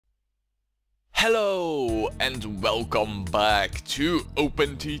Hello and welcome back to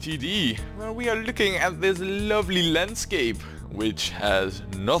OpenTTD, where we are looking at this lovely landscape, which has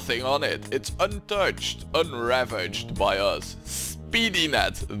nothing on it. It's untouched, unravaged by us.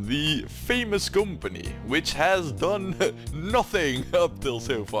 Speedynet, the famous company, which has done nothing up till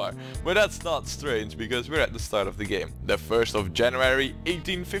so far. But that's not strange, because we're at the start of the game, the 1st of January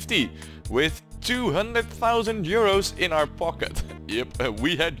 1850, with 200,000 euros in our pocket. Yep,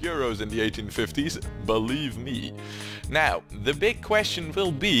 we had euros in the 1850s, believe me. Now, the big question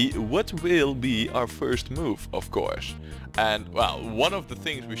will be, what will be our first move, of course? And, well, one of the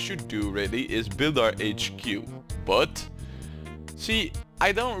things we should do really is build our HQ. But, see,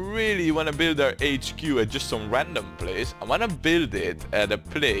 I don't really want to build our HQ at just some random place. I want to build it at a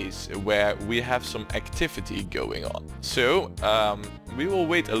place where we have some activity going on. So, we will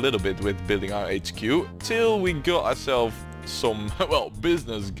wait a little bit with building our HQ till we got ourselves some, well,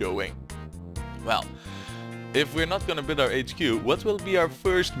 business going. Well, if we're not gonna build our HQ, what will be our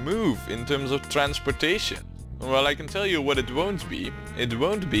first move in terms of transportation? Well, I can tell you what it won't be. It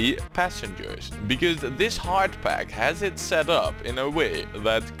won't be passengers, because this hardpack has it set up in a way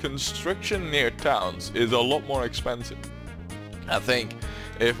that construction near towns is a lot more expensive. I think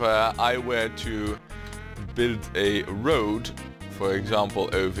if I were to build a road, for example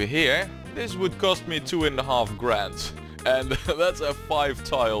over here, this would cost me 2.5 grand. And that's a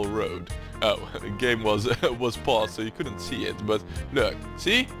 5-tile road. Oh, the game was paused so you couldn't see it, but look,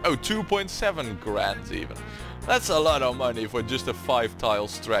 see? Oh, 2.7 grand even. That's a lot of money for just a 5-tile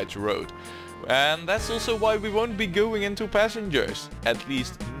stretch road. And that's also why we won't be going into passengers, at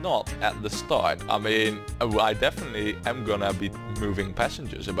least not at the start. I mean, I definitely am gonna be moving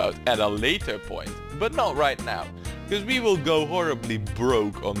passengers about at a later point, but not right now, because we will go horribly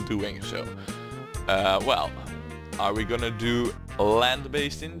broke on doing so. Well, are we gonna do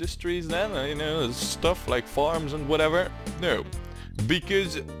land-based industries then? You know, stuff like farms and whatever? No.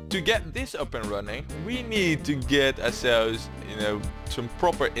 Because to get this up and running, we need to get ourselves, you know, some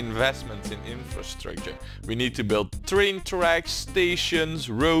proper investments in infrastructure. We need to build train tracks, stations,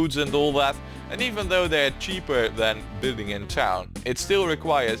 roads and all that. And even though they're cheaper than building in town, it still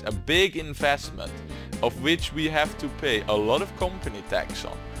requires a big investment, of which we have to pay a lot of company tax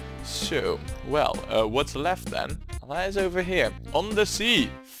on. So, well, what's left then? Lies over here, on the sea,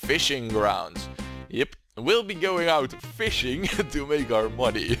 fishing grounds. Yep, we'll be going out fishing to make our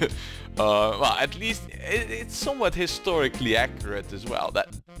money. Well, at least it's somewhat historically accurate as well, that,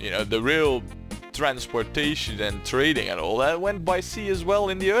 you know, the real transportation and trading and all that went by sea as well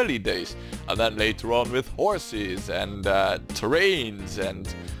in the early days. And then later on with horses and trains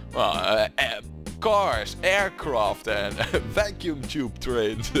and, well, cars, aircraft and vacuum tube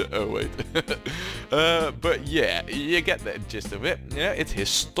trains. Oh wait. But yeah, you get the gist of it. Yeah, it's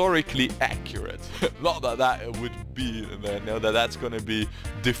historically accurate. Not that that would be, no, that's gonna be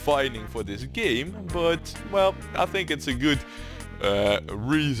defining for this game, but well, I think it's a good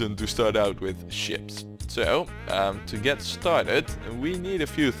reason to start out with ships. So, to get started, we need a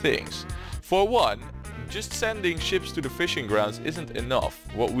few things. For one, just sending ships to the fishing grounds isn't enough.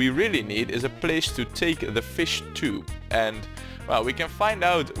 What we really need is a place to take the fish to. And, well, we can find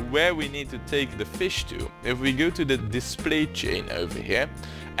out where we need to take the fish to if we go to the display chain over here.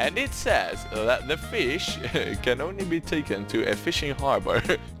 And it says that the fish can only be taken to a fishing harbor.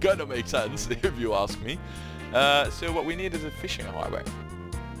 Kinda makes sense if you ask me. So what we need is a fishing harbor.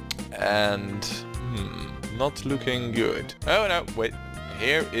 And, not looking good. Oh no, wait.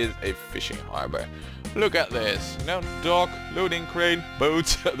 Here is a fishing harbor. Look at this, you know, dock, loading crane,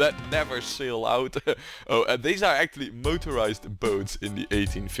 boats that never sail out. Oh, and these are actually motorized boats in the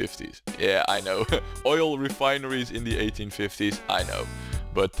 1850s. Yeah, I know. Oil refineries in the 1850s, I know.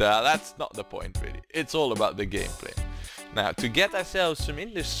 But that's not the point really. It's all about the gameplay. Now, to get ourselves some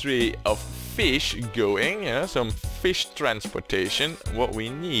industry of fish going, you know, some fish transportation, what we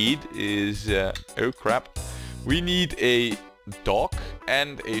need is, oh crap, we need a dock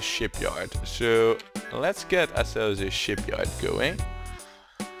and a shipyard. So let's get ourselves a shipyard going,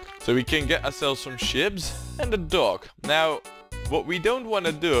 so we can get ourselves some ships and a dock. Now, what we don't want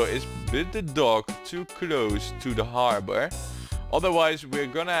to do is build the dock too close to the harbor, otherwise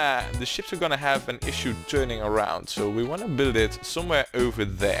the ships are gonna have an issue turning around. So we want to build it somewhere over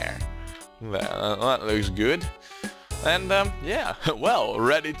there. That looks good. And yeah, well,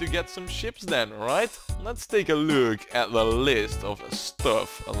 ready to get some ships then, right? Let's take a look at the list of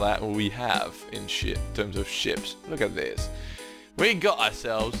stuff that we have in terms of ships. Look at this. We got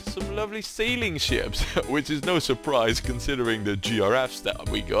ourselves some lovely sailing ships, which is no surprise considering the GRFs that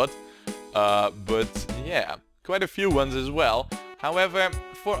we got. But yeah, quite a few ones as well. However,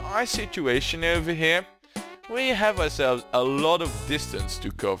 for our situation over here, we have ourselves a lot of distance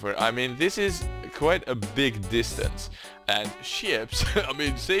to cover. I mean, this is quite a big distance. And ships, I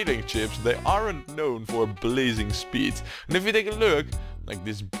mean sailing ships, they aren't known for blazing speeds. And if you take a look, like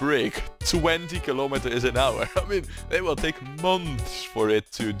this brig, 20 kilometers an hour. I mean, they will take months for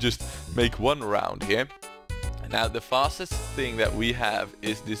it to just make one round here. Now the fastest thing that we have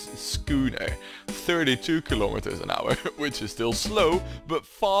is this schooner, 32 kilometers an hour, which is still slow, but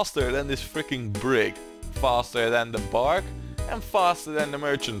faster than this freaking brig. Faster than the bark and faster than the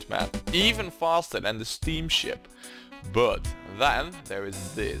merchantman. Even faster than the steamship. But then there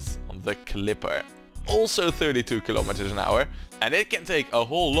is this, the Clipper. Also 32 kilometers an hour, and it can take a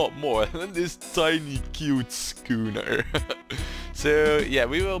whole lot more than this tiny cute schooner. So yeah,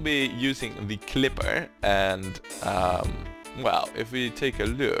 we will be using the Clipper, and well, if we take a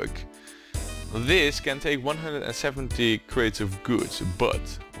look, this can take 170 crates of goods, but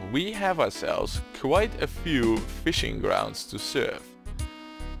we have ourselves quite a few fishing grounds to serve.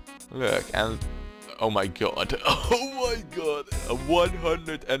 Look, and oh my god,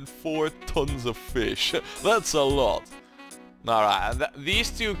 104 tons of fish. That's a lot. Alright,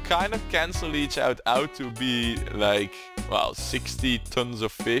 these two kind of cancel each out to be like, well, 60 tons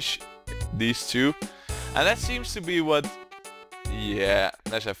of fish, these two. And that seems to be what, yeah,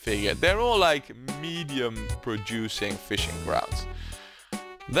 as I figured. They're all like medium producing fishing grounds.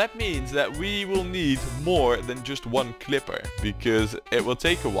 That means that we will need more than just one Clipper, because it will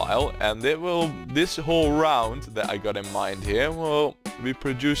take a while, and this whole round that I got in mind here will be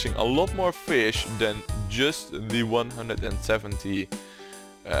producing a lot more fish than just the 170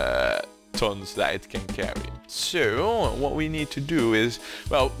 tons that it can carry. So what we need to do is,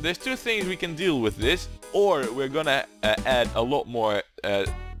 well, there's two things we can deal with this, or we're gonna add a lot more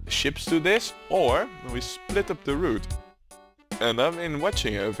ships to this, or we split up the route. And I've been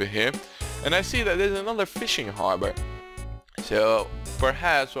watching over here, and I see that there's another fishing harbor. So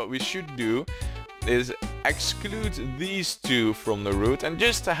perhaps what we should do is exclude these two from the route, and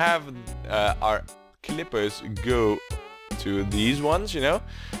just to have our Clippers go to these ones, you know,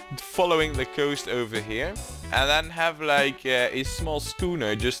 following the coast over here, and then have like a small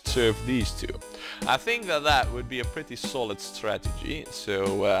schooner just serve these two. I think that would be a pretty solid strategy.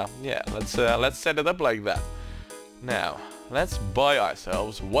 So yeah, let's set it up like that. Now, let's buy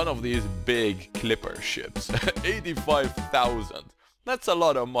ourselves one of these big Clipper ships. 85,000. That's a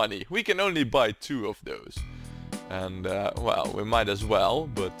lot of money. We can only buy two of those. And, well, we might as well.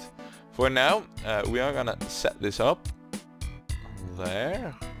 But for now, we are gonna set this up.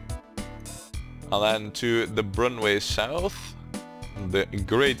 There. And then to the Brunway South. The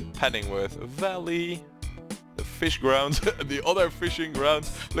Great Penningworth Valley. Fish grounds, the other fishing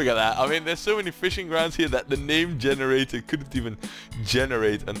grounds. Look at that. I mean, there's so many fishing grounds here that the name generator couldn't even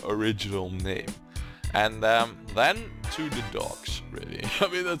generate an original name. And then to the docks, really. I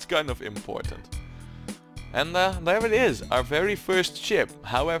mean, that's kind of important. And there it is, our very first ship.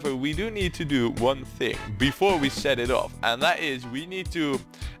 However, we do need to do one thing before we set it off, and that is we need to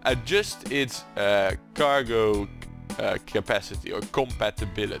adjust its cargo capacity or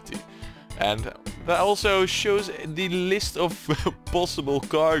compatibility. And that also shows the list of possible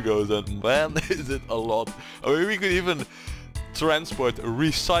cargoes, and man, is it a lot. I mean, we could even transport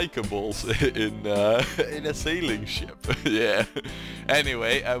recyclables in a sailing ship. Yeah.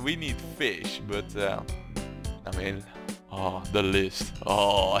 Anyway, we need fish, but I mean, oh, the list.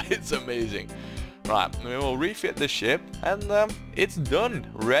 Oh, it's amazing. Right, we will refit the ship, and it's done,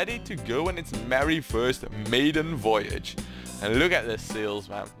 ready to go on its merry first maiden voyage. And look at the sails,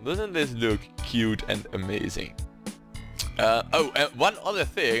 man. Doesn't this look cute and amazing? Oh, and one other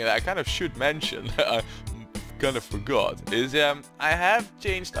thing that I kind of should mention, I kind of forgot, is I have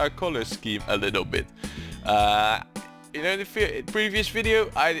changed our color scheme a little bit. You know, in the previous video,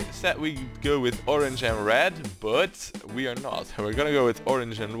 I said we go with orange and red, but we are not. We're gonna go with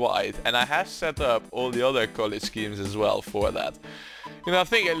orange and white, and I have set up all the other color schemes as well for that. You know, I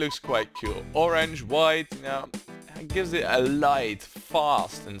think it looks quite cool. Orange, white, you know, it gives it a light,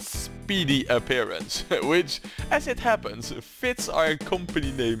 fast and speedy appearance, which, as it happens, fits our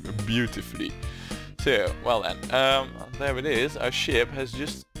company name beautifully. So, well then, there it is. Our ship has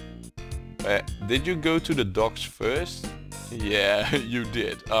just... did you go to the docks first? Yeah, you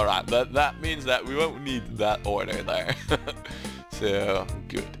did. Alright, that means that we won't need that order there. So,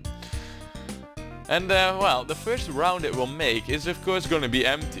 good. And well, the first round it will make is of course going to be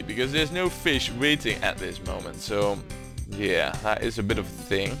empty, because there's no fish waiting at this moment. So yeah, that is a bit of a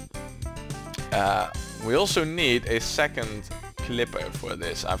thing. We also need a second Clipper for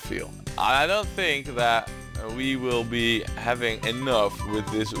this, I feel. I don't think that we will be having enough with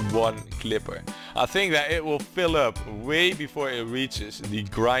this one clipper. I think that it will fill up way before it reaches the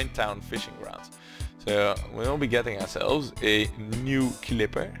Grind Town fishing grounds. So we'll be getting ourselves a new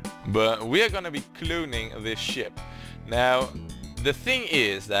clipper, but we are going to be cloning this ship. Now, the thing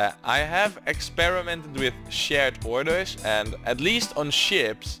is that I have experimented with shared orders, and at least on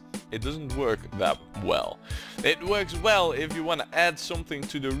ships it doesn't work that well. It works well if you want to add something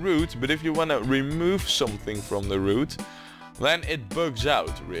to the route, but if you want to remove something from the route, then it bugs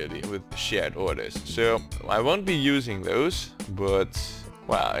out really with shared orders. So I won't be using those, but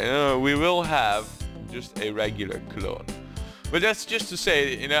well, you know, we will have just a regular clone. But that's just to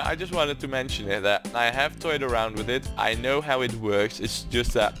say, you know, I just wanted to mention it, that I have toyed around with it. I know how it works. It's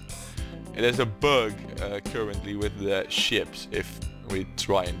just that there's a bug currently with the ships if we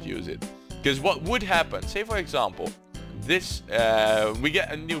try and use it. Because what would happen, say for example, this we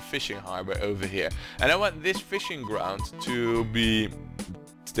get a new fishing harbor over here, and I want this fishing ground to be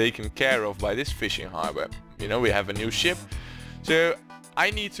taken care of by this fishing harbor. You know, we have a new ship, so I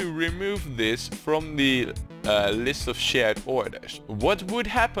need to remove this from the list of shared orders. What would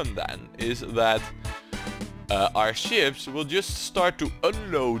happen then is that our ships will just start to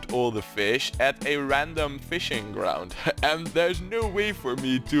unload all the fish at a random fishing ground. And there's no way for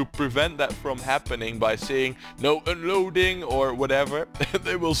me to prevent that from happening by saying no unloading or whatever.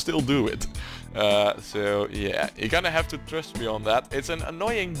 They will still do it. So yeah, you're gonna have to trust me on that. It's an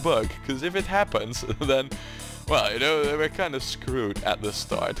annoying bug, because if it happens, then, well, you know, we're kind of screwed at the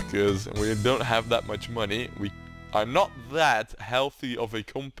start, because we don't have that much money. We are not that healthy of a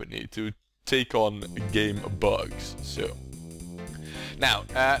company to take on game bugs. So now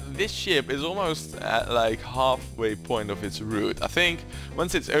this ship is almost at like halfway point of its route. I think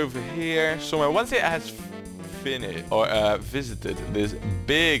once it's over here somewhere, once it has finished or visited this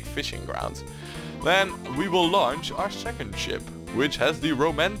big fishing grounds, then we will launch our second ship, which has the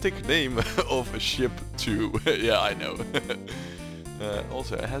romantic name of Ship 2. Yeah, I know.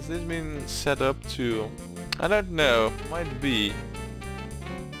 Also, has this been set up to, I don't know, might be.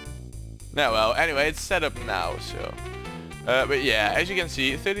 No, well, anyway, it's set up now, so. But yeah, as you can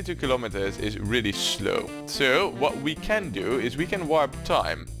see, 32 kilometers is really slow. So what we can do is we can warp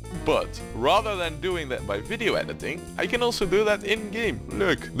time. But rather than doing that by video editing, I can also do that in-game.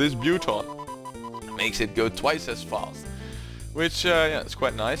 Look, this Buton makes it go twice as fast. Which, yeah, it's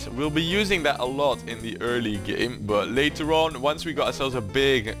quite nice. We'll be using that a lot in the early game, but later on, once we got ourselves a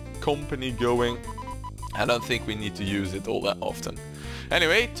big company going, I don't think we need to use it all that often.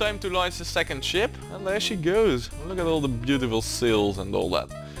 Anyway, time to launch the second ship, and there she goes. Look at all the beautiful sails and all that.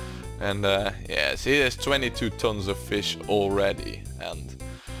 And yeah, see, there's 22 tons of fish already. And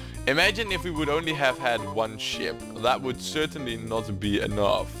imagine if we would only have had one ship. That would certainly not be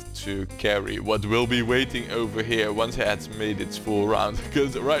enough to carry what will be waiting over here once it has made its full round.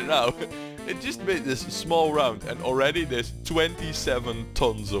 Because right now, it just made this small round, and already there's 27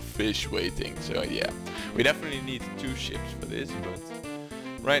 tons of fish waiting. So yeah, we definitely need 2 ships for this, but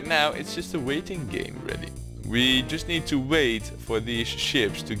right now it's just a waiting game really. We just need to wait for these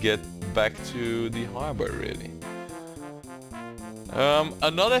ships to get back to the harbor really.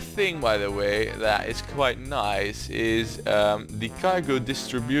 Another thing, by the way, that is quite nice is the cargo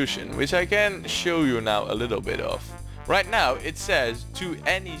distribution, which I can show you now a little bit of. Right now it says to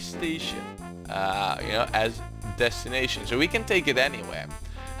any station, you know, as destination, so we can take it anywhere.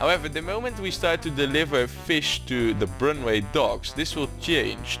 However, the moment we start to deliver fish to the Brunway docks, this will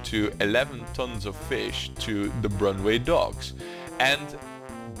change to 11 tons of fish to the Brunway docks. And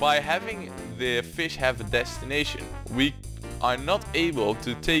by having the fish have a destination, we are not able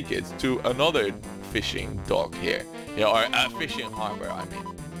to take it to another fishing dock here, you know, or a fishing harbor, I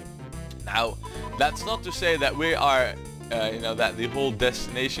mean. Now, that's not to say that we are, you know, that the whole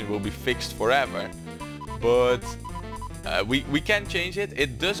destination will be fixed forever, but we can change it.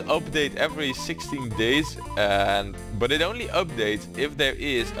 It does update every 16 days, but it only updates if there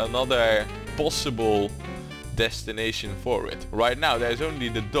is another possible destination for it. Right now there's only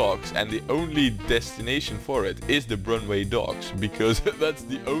the docks, and the only destination for it is the Brunway docks, because that's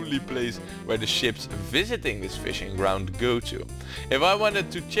the only place where the ships visiting this fishing ground go to. If I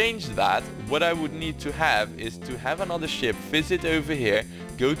wanted to change that, what I would need to have is to have another ship visit over here,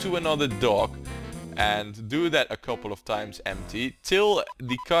 go to another dock, and do that a couple of times empty till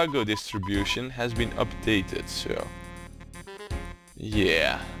the cargo distribution has been updated. So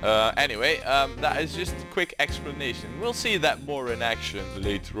yeah, anyway, that is just a quick explanation. We'll see that more in action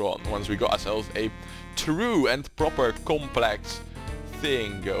later on, once we got ourselves a true and proper complex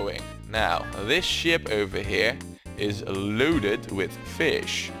thing going. Now, this ship over here is loaded with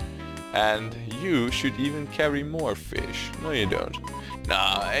fish. And you should even carry more fish. No, you don't.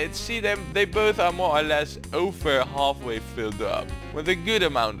 Nah, see them, they both are more or less over halfway filled up with a good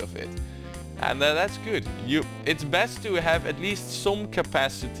amount of it. And that's good. It's best to have at least some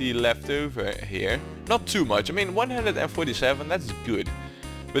capacity left over here. Not too much. I mean, 147, that's good.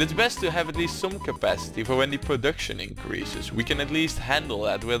 But it's best to have at least some capacity for when the production increases. We can at least handle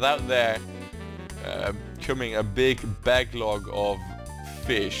that without there coming a big backlog of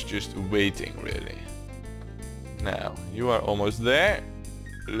fish just waiting, really. Now, you are almost there.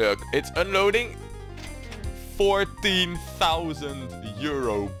 Look, it's unloading. 14,000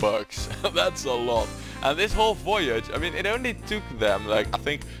 euro bucks. That's a lot. And this whole voyage, I mean, it only took them like, I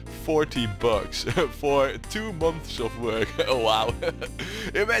think, 40 bucks for 2 months of work. Oh, wow.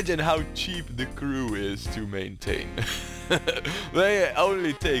 Imagine how cheap the crew is to maintain. They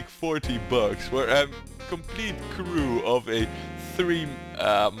only take 40 bucks for a complete crew of a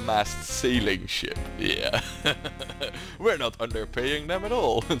 3-mast sailing ship. Yeah. We're not underpaying them at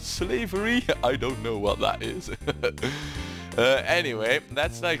all. Slavery? I don't know what that is. Anyway,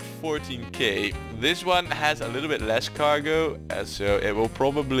 that's like 14k. This one has a little bit less cargo, so it will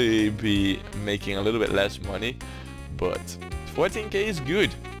probably be making a little bit less money, but 14k is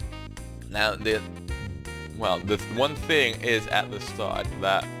good. Now the one thing is at the start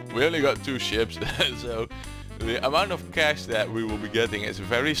that we only got 2 ships, so the amount of cash that we will be getting is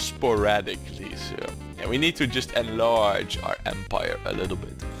very sporadically, so yeah, we need to just enlarge our empire a little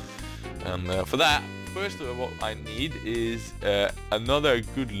bit. And for that, first of all, what I need is another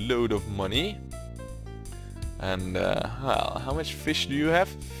good load of money. And well, how much fish do you have?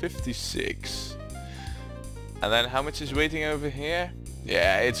 56. And then how much is waiting over here?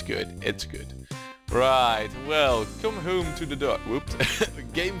 Yeah, it's good. It's good. Right, well, come home to the dock. Whoops.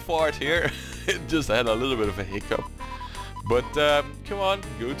 Game fart here. It just had a little bit of a hiccup. But come on,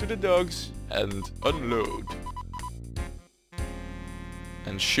 go to the docks and unload.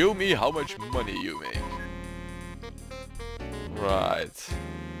 And show me how much money you make. Right.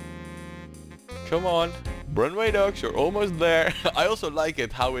 Come on. Runway docks, you're almost there. I also like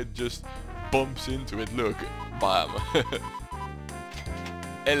it how it just bumps into it. Look. Bam.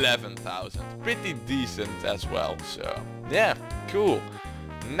 11,000. Pretty decent as well. So, yeah. Cool.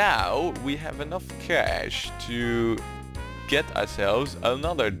 Now we have enough cash to get ourselves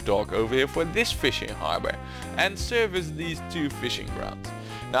another dock over here for this fishing harbor and service these 2 fishing grounds.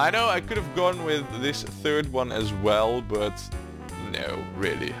 Now I know I could have gone with this 3rd one as well, but no,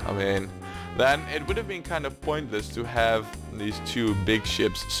 really. I mean, then it would have been kind of pointless to have these 2 big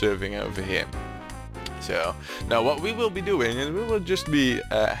ships serving over here. So now what we will be doing is we will just be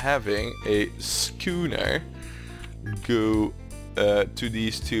having a schooner go to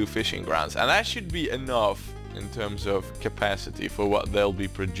these 2 fishing grounds, and that should be enough in terms of capacity for what they'll be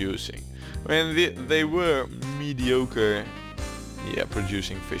producing. I mean, they were mediocre, yeah,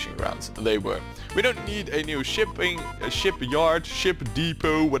 producing fishing grounds. They were. We don't need a new shipyard, ship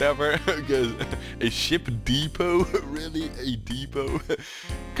depot, whatever. Because a ship depot? Really? A depot?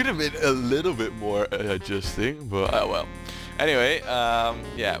 Could have been a little bit more adjusting, but well. Anyway,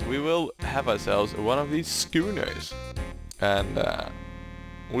 yeah, we will have ourselves one of these schooners. And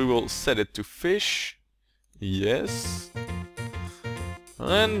we will set it to fish. Yes.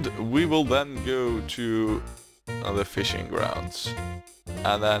 And we will then go to the fishing grounds.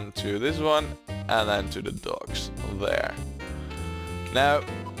 And then to this one. And then to the docks. There. Now,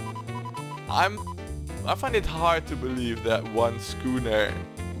 I find it hard to believe that 1 schooner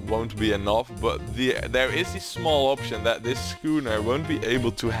won't be enough. But there is a small option that this schooner won't be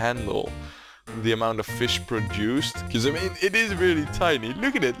able to handle the amount of fish produced, because I mean it is really tiny.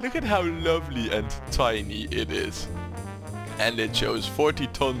 Look at it, look at how lovely and tiny it is. And it shows 40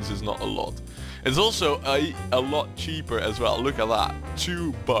 tons is not a lot. It's also a lot cheaper as well. Look at that,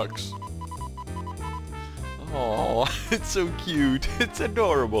 $2. Oh, it's so cute, it's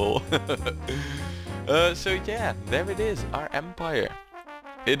adorable. So yeah, there it is, our empire.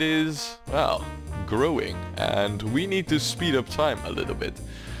 It is, well, growing, and we need to speed up time a little bit,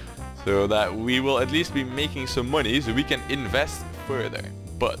 so that we will at least be making some money so we can invest further.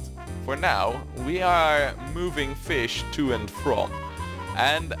 But for now, we are moving fish to and from.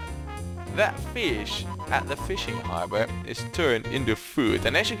 And that fish at the fishing harbor is turned into food.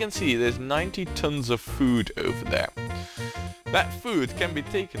 And as you can see, there's 90 tons of food over there. That food can be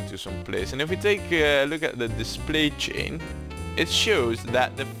taken to some place. And if we take a look at the display chain, it shows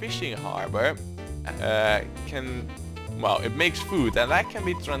that the fishing harbor it makes food, and that can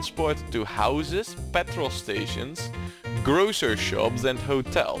be transported to houses, petrol stations, grocery shops and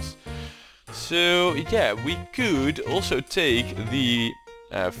hotels. So yeah, we could also take the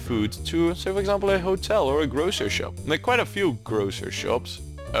food to, say for example, a hotel or a grocery shop. There are quite a few grocery shops.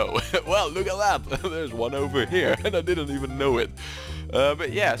 Oh, well, look at that. There's one over here and I didn't even know it.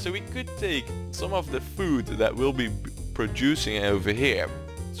 But yeah, so we could take some of the food that we'll be producing over here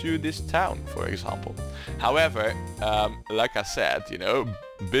to this town, for example. However, like I said, you know,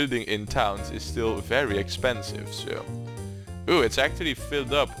 building in towns is still very expensive, so... Ooh, it's actually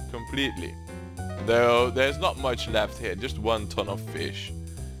filled up completely. Though there's not much left here, just 1 ton of fish.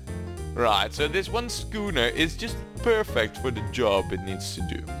 Right, so this one schooner is just perfect for the job it needs to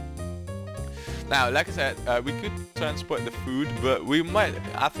do. Now, like I said, we could transport the food, but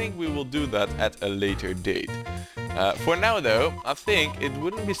I think we will do that at a later date. For now though, I think it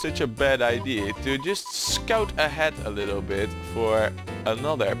wouldn't be such a bad idea to just scout ahead a little bit for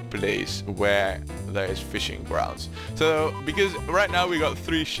another place where there is fishing grounds. So, because right now we got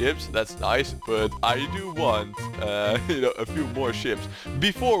 3 ships, that's nice, but I do want, you know, a few more ships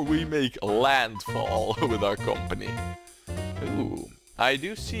before we make landfall with our company. Ooh, I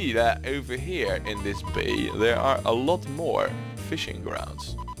do see that over here in this bay there are a lot more fishing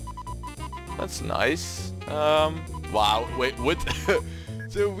grounds. That's nice. Wow, wait, what?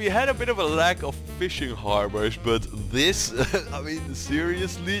 So we had a bit of a lack of fishing harbors, but this, I mean,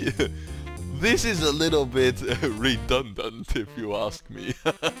 seriously? This is a little bit redundant, if you ask me.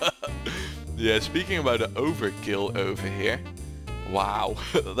 Yeah, speaking about the overkill over here. Wow,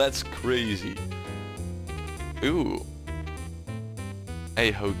 that's crazy. Ooh.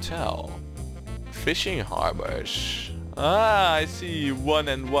 A hotel. Fishing harbors. Ah, I see 1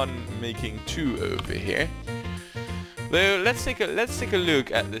 and 1 making 2 over here. So let's take a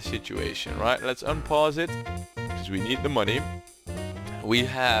look at the situation, right? Let's unpause it because we need the money. We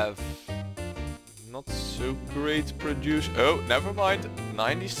have not so great produce. Oh, never mind.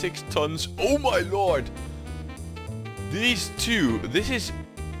 96 tons. Oh my lord! These two. This is.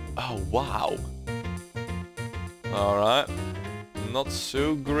 Oh wow. All right. Not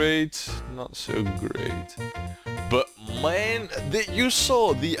so great. Not so great. But man, you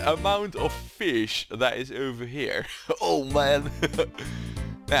saw the amount of fish that is over here. Oh man.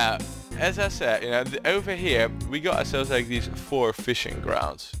 Now, as I said, you know, over here we got ourselves like these 4 fishing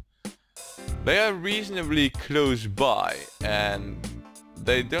grounds. They are reasonably close by and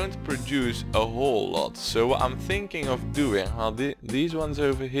they don't produce a whole lot. So what I'm thinking of doing, these ones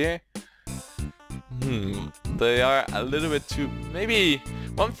over here, they are a little bit too... Maybe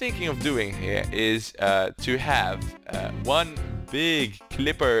what I'm thinking of doing here is to have one big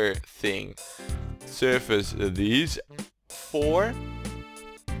clipper thing surface these 4,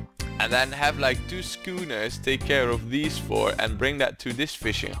 and then have like 2 schooners take care of these 4 and bring that to this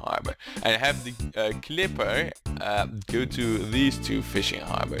fishing harbor, and have the clipper go to these 2 fishing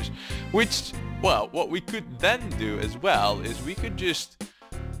harbors. Which, well, what we could then do as well is we could just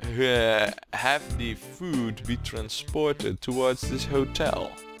have the food be transported towards this hotel.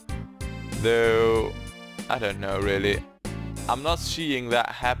 Though, I don't know really. I'm not seeing that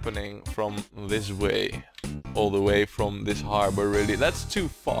happening from this way. All the way from this harbor really. That's too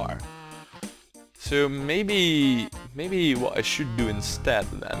far. So maybe what I should do instead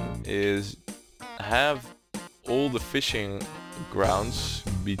then is have all the fishing grounds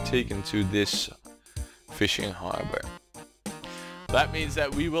be taken to this fishing harbor. That means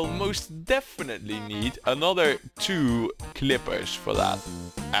that we will most definitely need another 2 clippers for that.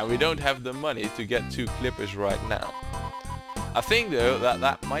 And we don't have the money to get 2 clippers right now. I think though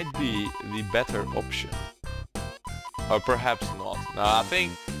that might be the better option. Or perhaps not. Now I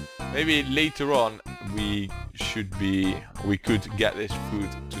think maybe later on we could get this food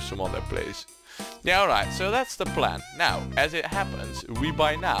to some other place. Yeah, alright, so that's the plan. Now, as it happens, we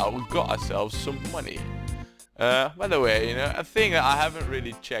by now got ourselves some money. By the way, you know, a thing that I haven't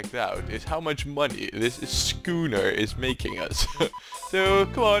really checked out is how much money this schooner is making us. So,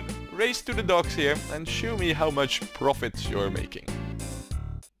 come on, race to the docks here and show me how much profits you're making.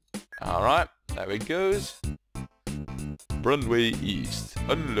 Alright, there it goes. Runway East.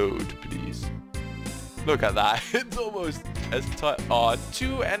 Unload, please. Look at that. It's almost as tight. Oh,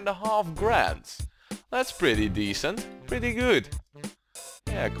 2.5 grand. That's pretty decent. Pretty good.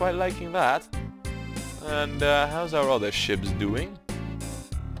 Yeah, quite liking that. And how's our other ships doing?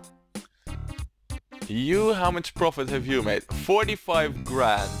 How much profit have you made? 45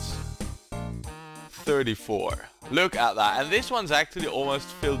 grand. 34. Look at that. And this one's actually almost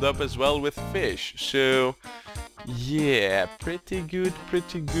filled up as well with fish. So, yeah, pretty good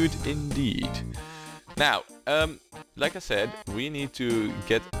indeed. Now, like I said, we need to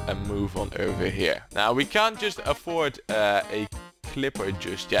get a move on over here. Now, we can't just afford a clipper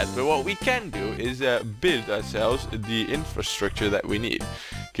just yet, but what we can do is build ourselves the infrastructure that we need.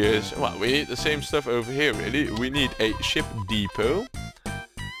 Because, well, we need the same stuff over here really. We need a ship depot.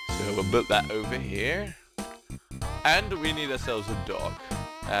 So we'll build that over here. And we need ourselves a dock.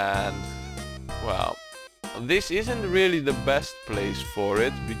 And, well, this isn't really the best place for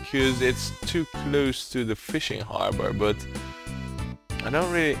it because it's too close to the fishing harbor, but I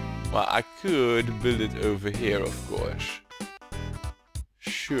don't really... Well, I could build it over here, of course.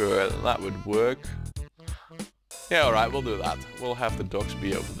 Sure, that would work. Yeah, alright, we'll do that. We'll have the docks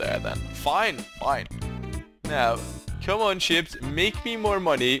be over there then. Fine, fine. Now, come on ships, make me more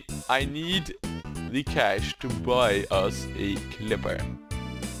money. I need the cash to buy us a clipper.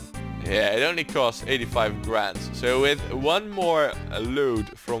 Yeah, it only costs 85 grand. So with one more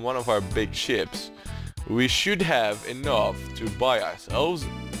load from one of our big ships, we should have enough to buy ourselves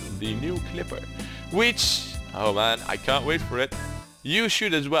the new clipper. Which, oh man, I can't wait for it. You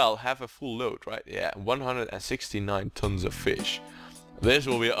should as well have a full load, right? Yeah, 169 tons of fish. This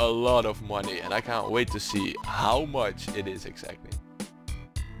will be a lot of money and I can't wait to see how much it is exactly.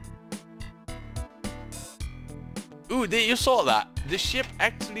 Ooh, you saw that? The ship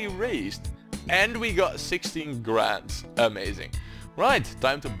actually raised and we got 16 grand. Amazing. Right,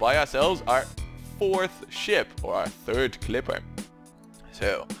 time to buy ourselves our 4th ship or our 3rd clipper.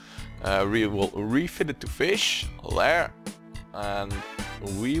 So, we will refit it to fish there. And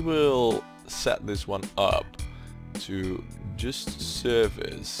we will set this one up to just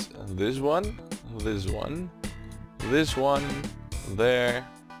service this one, this one, this one, there,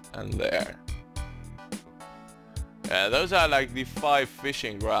 and there. Yeah, those are like the 5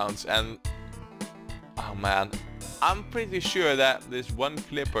 fishing grounds, and oh man, I'm pretty sure that this one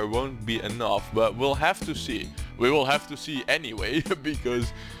clipper won't be enough, but we'll have to see. We will have to see anyway,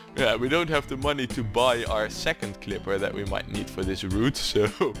 because yeah, we don't have the money to buy our 2nd clipper that we might need for this route, so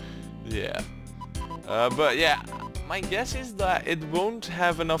yeah. But yeah, my guess is that it won't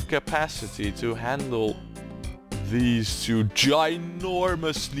have enough capacity to handle these 2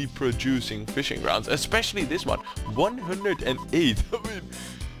 ginormously producing fishing grounds, especially this one, 108. I mean,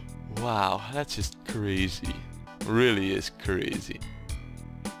 wow, that's just crazy. Really is crazy.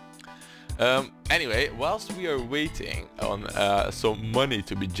 Anyway, whilst we are waiting on some money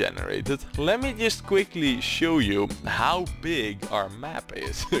to be generated, let me just quickly show you how big our map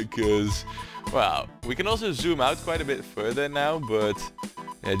is. Because, well, we can also zoom out quite a bit further now, but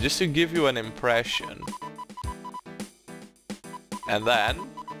yeah, just to give you an impression. And then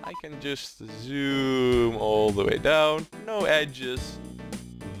I can just zoom all the way down, no edges,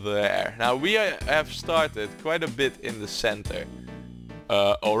 there. Now we have started quite a bit in the center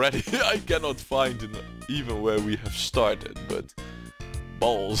already. I cannot find even where we have started, but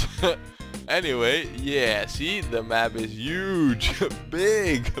balls. Anyway, yeah, see, the map is huge,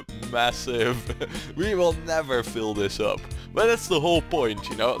 big, massive. We will never fill this up. But that's the whole point,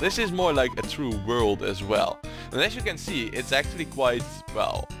 you know. This is more like a true world as well. And as you can see, it's actually quite,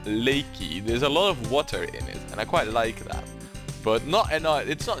 well, lakey. There's a lot of water in it, and I quite like that. But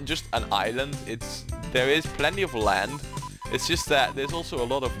it's not just an island. There is plenty of land. It's just that there's also a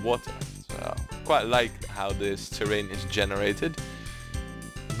lot of water. So quite like how this terrain is generated.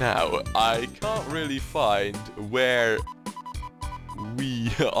 Now, I can't really find where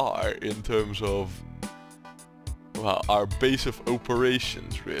we are in terms of, well, our base of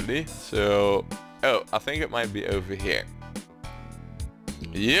operations, really. So, oh, I think it might be over here.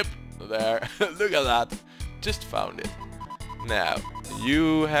 Yep, there. Look at that. Just found it. Now,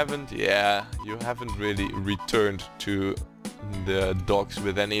 you haven't really returned to the docks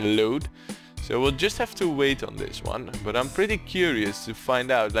with any load. So we'll just have to wait on this one, but I'm pretty curious to find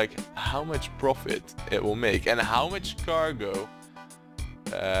out like how much profit it will make and how much cargo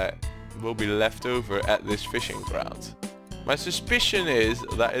will be left over at this fishing ground. My suspicion is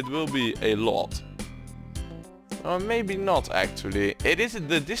that it will be a lot. Or maybe not actually.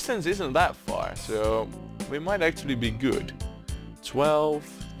 The distance isn't that far, so we might actually be good. 12,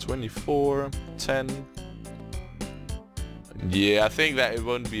 24, 10. Yeah, I think that it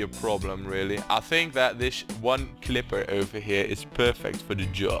won't be a problem really. I think that this one clipper over here is perfect for the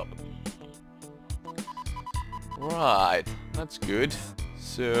job. Right, that's good.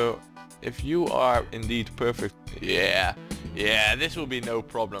 So, if you are indeed perfect, yeah, this will be no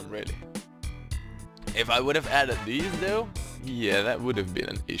problem really. If I would have added these though, yeah, that would have been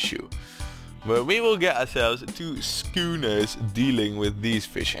an issue. But we will get ourselves 2 schooners dealing with these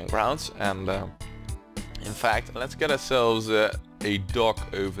fishing grounds, and in fact, let's get ourselves a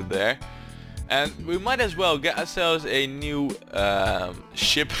dock over there. And we might as well get ourselves a new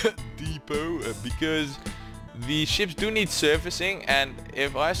ship depot, because the ships do need servicing, and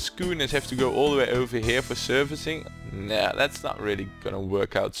if our schooners have to go all the way over here for servicing, nah, that's not really gonna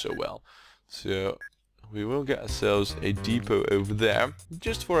work out so well. So we will get ourselves a depot over there,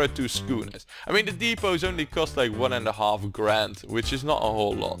 just for our 2 schooners. I mean, the depots only cost like 1.5 grand, which is not a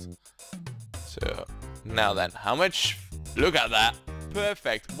whole lot. So now then, how much? Look at that.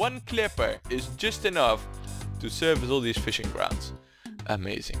 Perfect. 1 clipper is just enough to service all these fishing grounds.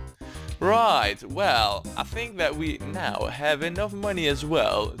 Amazing. Right, well, I think that we now have enough money as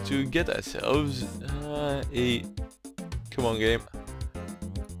well to get ourselves come on game,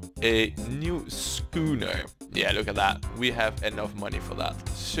 a new schooner. Yeah, look at that. We have enough money for that.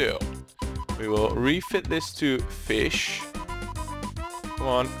 So we will refit this to fish. Come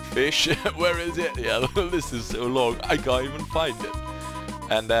on, fish. Where is it? Yeah, the list is so long, I can't even find it.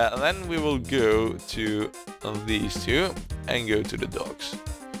 And then we will go to these 2 and go to the docks.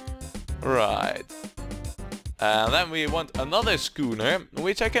 Right. And then we want another schooner,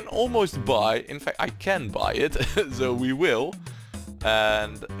 which I can almost buy. In fact, I can buy it, so we will.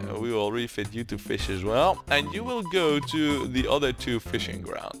 And we will refit you to fish as well. And you will go to the other 2 fishing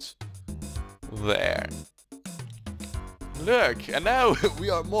grounds. There. Look, and now we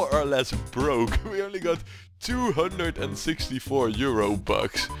are more or less broke. We only got 264 euro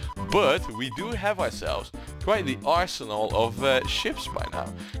bucks. But we do have ourselves quite the arsenal of ships by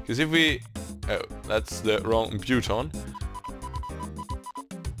now. Because if we... Oh, that's the wrong button.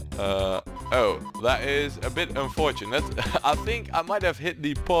 Oh, that is a bit unfortunate. I think I might have hit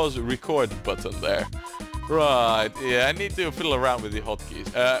the pause record button there. Right, yeah, I need to fiddle around with the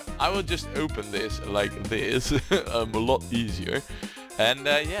hotkeys. I will just open this like this, a lot easier. And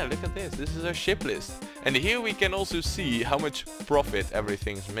yeah, look at this. This is our ship list. And here we can also see how much profit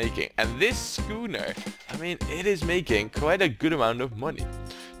everything's making. And this schooner, I mean, it is making quite a good amount of money.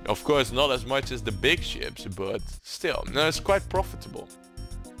 Of course, not as much as the big ships, but still, no, it's quite profitable.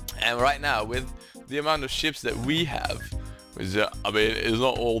 And right now, with the amount of ships that we have, which, I mean, it's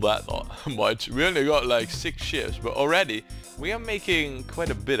not all that much. We only got like 6 ships, but already we are making quite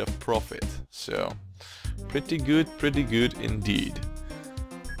a bit of profit. So, pretty good indeed.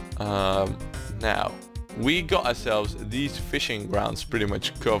 Now, we got ourselves these fishing grounds pretty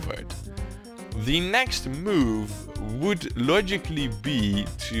much covered. The next move would logically be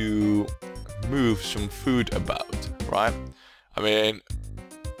to move some food about, right? I mean,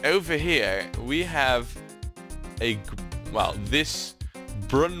 over here we have a, well, this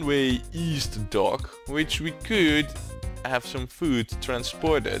Brunway East dock, which we could have some food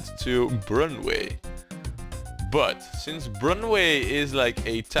transported to Brunway. But since Brunway is like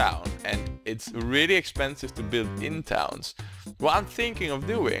a town and it's really expensive to build in towns, what I'm thinking of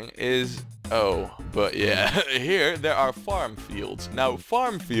doing is, oh, but yeah, here there are farm fields. Now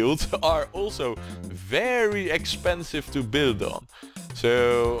farm fields are also very expensive to build on.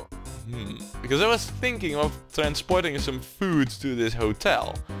 So, because I was thinking of transporting some food to this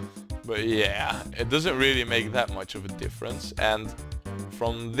hotel. But yeah, it doesn't really make that much of a difference. And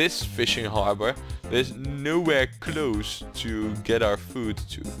from this fishing harbor, there's nowhere close to get our food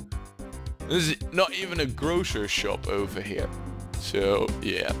to. There's not even a grocery shop over here. So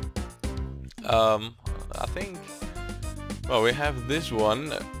yeah. I think, well, we have this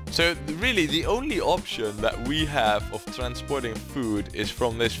one. So really the only option that we have of transporting food is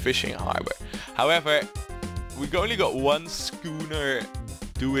from this fishing harbor. However, we've only got 1 schooner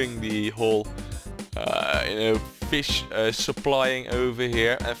doing the whole fish supplying over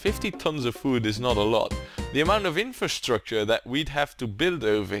here, and 50 tons of food is not a lot. The amount of infrastructure that we'd have to build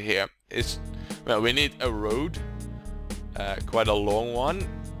over here is, well, we need a road, quite a long one.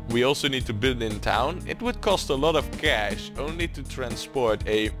 We also need to build in town. It would cost a lot of cash only to transport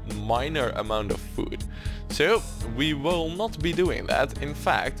a minor amount of food. So we will not be doing that. In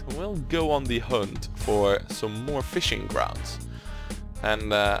fact, we'll go on the hunt for some more fishing grounds.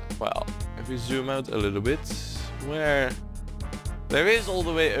 And well, if we zoom out a little bit, where there is all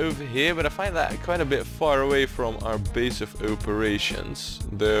the way over here, but I find that quite a bit far away from our base of operations,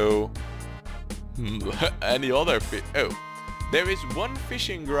 though. Any other fish? Oh, there is 1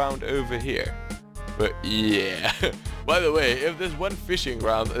 fishing ground over here. But yeah, by the way, if there's 1 fishing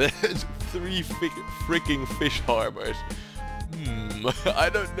ground, there's 3 freaking fish harbors. I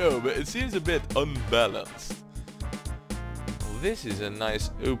don't know, but it seems a bit unbalanced. This is a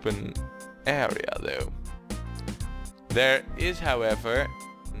nice open area though. There is, however,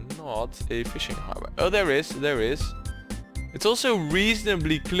 not a fishing harbor. Oh, there is. It's also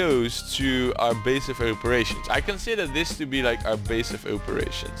reasonably close to our base of operations. I consider this to be like our base of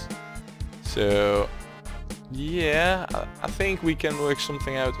operations. So, yeah, I think we can work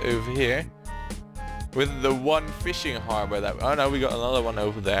something out over here. with the one fishing harbor that... Oh no, we got another one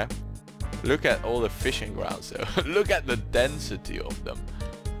over there. Look at all the fishing grounds though. Look at the density of them.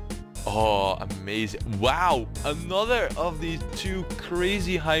 Oh, amazing. Wow, another of these two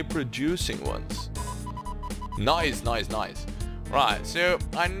crazy high producing ones. Nice, nice, nice. Right, so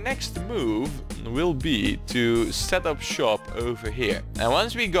our next move will be to set up shop over here. And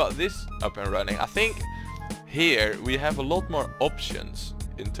once we got this up and running, I think here we have a lot more options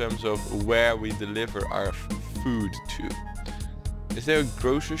in terms of where we deliver our food to. Is there a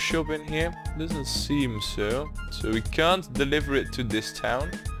grocery shop in here? Doesn't seem so. So we can't deliver it to this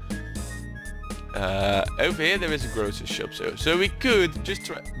town. Over here there is a grocery shop, so we could just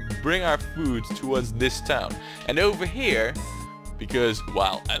bring our food towards this town. And over here, because,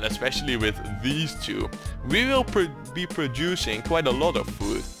 well, and especially with these two, we will be producing quite a lot of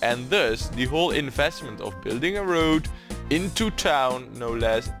food, and thus the whole investment of building a road into town, no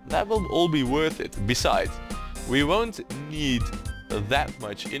less, that will all be worth it. Besides, we won't need that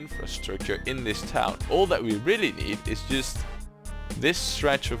much infrastructure in this town. All that we really need is just this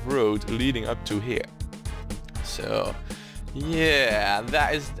stretch of road leading up to here. So yeah,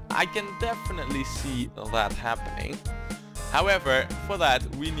 that is, I can definitely see that happening. However, for that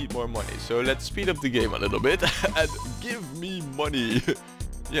we need more money, so let's speed up the game a little bit and give me money.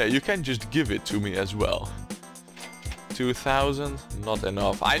 Yeah, you can just give it to me as well. 2,000, not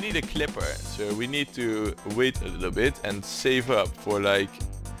enough. I need a clipper, so we need to wait a little bit and save up for like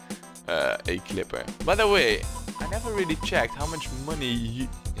a clipper. By the way, I never really checked how much money you...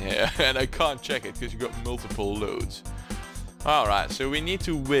 Yeah, and I can't check it because you got multiple loads. Alright, so we need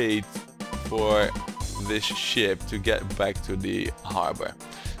to wait for this ship to get back to the harbor.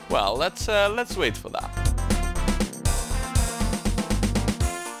 Well, let's wait for that.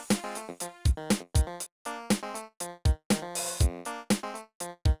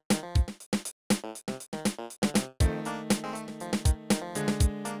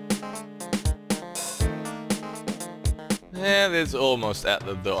 And it's almost at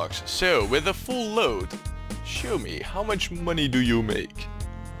the docks. So, with a full load, show me, how much money do you make?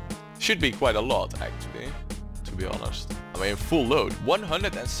 Should be quite a lot, actually, to be honest. I mean, full load,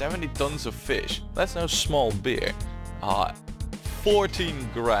 170 tons of fish. That's no small beer. 14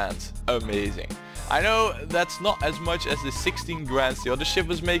 grand, amazing. I know that's not as much as the 16 grand the other ship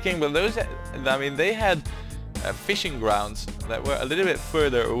was making, but those, I mean, they had fishing grounds that were a little bit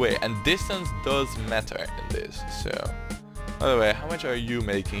further away, and distance does matter in this. So, by the way, how much are you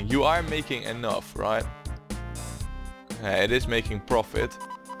making? You are making enough, right? It is making profit.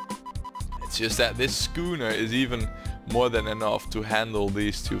 It's just that this schooner is even more than enough to handle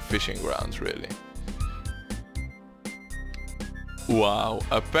these two fishing grounds, really. Wow,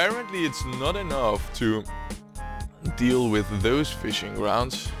 apparently it's not enough to deal with those fishing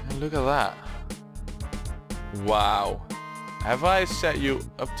grounds. And look at that. Wow. Have I set you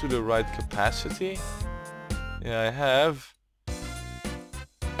up to the right capacity? Yeah, I have.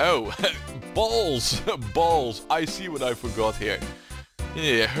 Oh, balls! Balls! I see what I forgot here.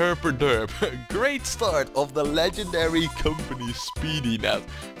 Yeah, herper-derp. Great start of the legendary company Speedynet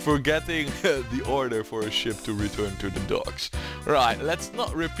for getting the order for a ship to return to the docks. Right, let's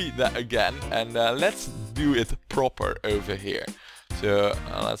not repeat that again, and let's do it proper over here. So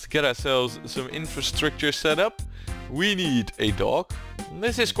let's get ourselves some infrastructure set up. We need a dock.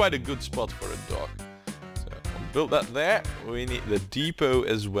 This is quite a good spot for a dock. So I'll build that there. We need the depot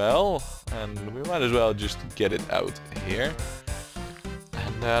as well, and we might as well just get it out here.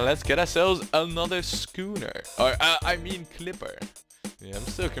 Let's get ourselves another schooner. Or, I mean clipper. Yeah, I'm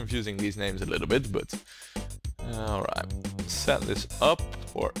still confusing these names a little bit, but... Alright, set this up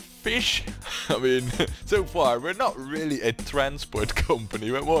for fish. I mean, so far we're not really a transport company,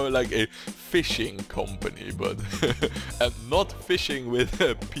 we're more like a fishing company, but... and not fishing with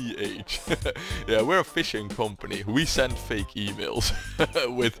a PH. Yeah, we're a fishing company. We send fake emails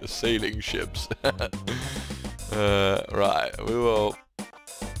with sailing ships. Right, we will...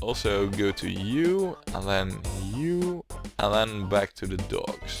 also go to you, and then back to the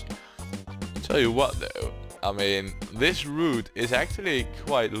docks. Tell you what though, I mean, this route is actually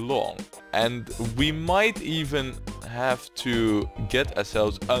quite long, and we might even have to get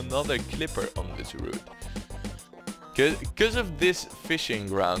ourselves another clipper on this route. Because of this fishing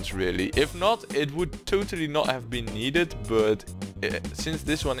grounds, really. If not, it would totally not have been needed, but since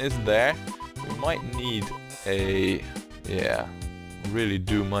this one is there, we might need a... yeah. Really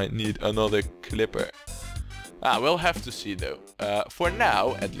might need another clipper. We'll have to see though. For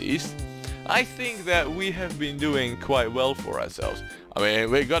now, at least, I think that we have been doing quite well for ourselves. I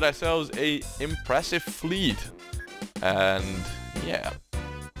mean, we got ourselves a impressive fleet, and yeah,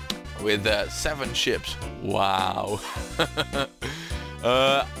 with 7 ships. Wow.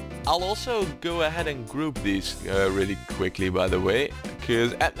 I'll also go ahead and group these really quickly, by the way,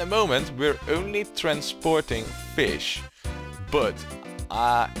 because at the moment we're only transporting fish. But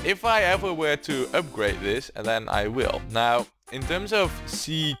if I ever were to upgrade this, then I will. Now, in terms of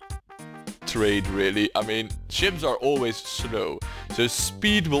sea trade, really, I mean, ships are always slow, so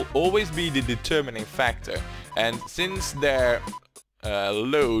speed will always be the determining factor. And since their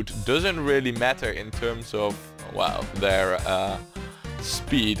load doesn't really matter in terms of, well, their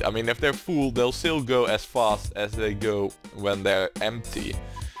speed. I mean, if they're full, they'll still go as fast as they go when they're empty.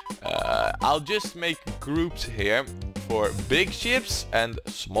 I'll just make groups here for big ships and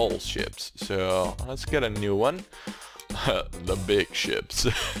small ships. So let's get a new one. The big ships.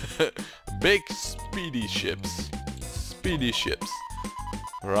 Big speedy ships. Speedy ships.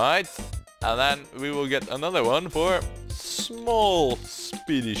 Right. And then we will get another one for small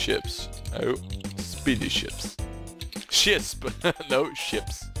speedy ships. Oh, speedy ships. Shisp. No,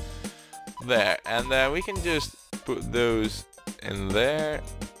 ships. There. And then we can just put those in there.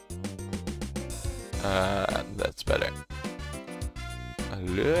 That's better.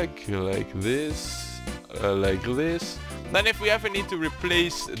 Look, like this. Like this. Then if we ever need to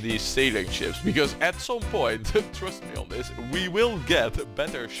replace these sailing ships, because at some point, trust me on this, we will get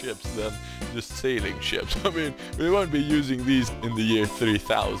better ships than just sailing ships. I mean, we won't be using these in the year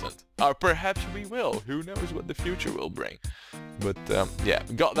 3000. Or perhaps we will. Who knows what the future will bring. But yeah,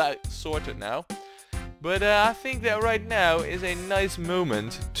 got that sorted now. But I think that right now is a nice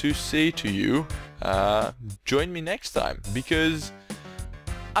moment to say to you, join me next time, because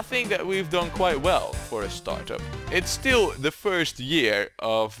I think that we've done quite well for a startup. It's still the first year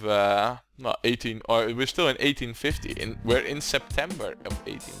of we're still in 1850. We're in September of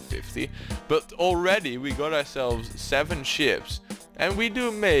 1850, but already we got ourselves 7 ships, and we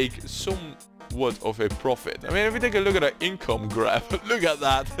do make somewhat of a profit. I mean, if we take a look at our income graph, look at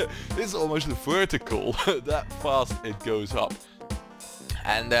that. It's almost vertical. That fast it goes up.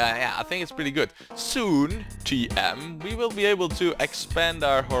 And yeah, I think it's pretty good. Soon, TM, we will be able to expand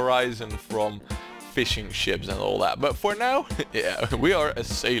our horizon from fishing ships and all that. But for now, yeah, we are a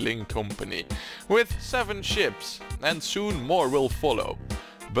sailing company with 7 ships, and soon more will follow.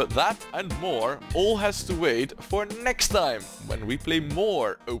 But that and more all has to wait for next time when we play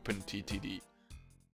more OpenTTD.